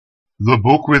The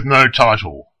book with no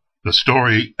title. The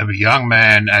story of a young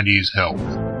man and his health.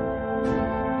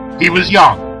 He was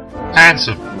young,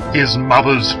 handsome, his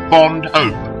mother's fond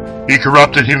hope. He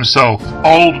corrupted himself,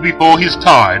 old before his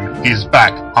time, his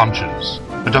back hunches.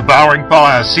 A devouring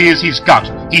fire sears his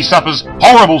gut, he suffers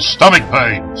horrible stomach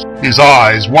pains. His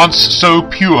eyes, once so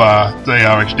pure, they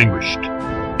are extinguished.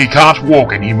 He can't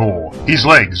walk anymore, his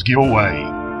legs give way.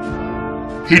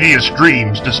 Hideous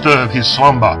dreams disturb his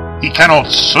slumber, he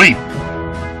cannot sleep.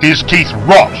 His teeth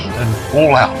rot and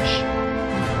fall out.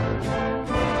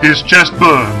 His chest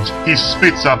burns, he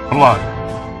spits up blood.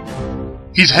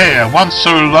 His hair, once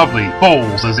so lovely,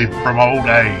 falls as if from old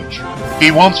age. He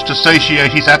wants to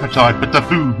satiate his appetite, but the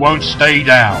food won't stay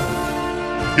down.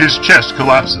 His chest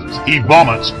collapses, he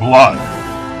vomits blood.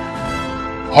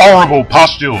 Horrible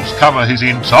pustules cover his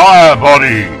entire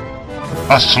body.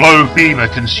 A slow fever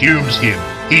consumes him,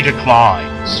 he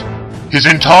declines. His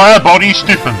entire body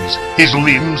stiffens, his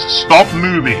limbs stop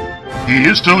moving. He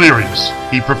is delirious,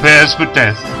 he prepares for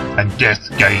death, and death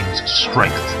gains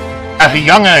strength. At a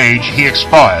young age he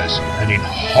expires, and in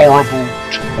horrible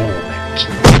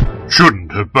torment.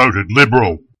 Shouldn't have voted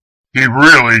Liberal. He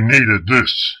really needed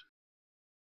this.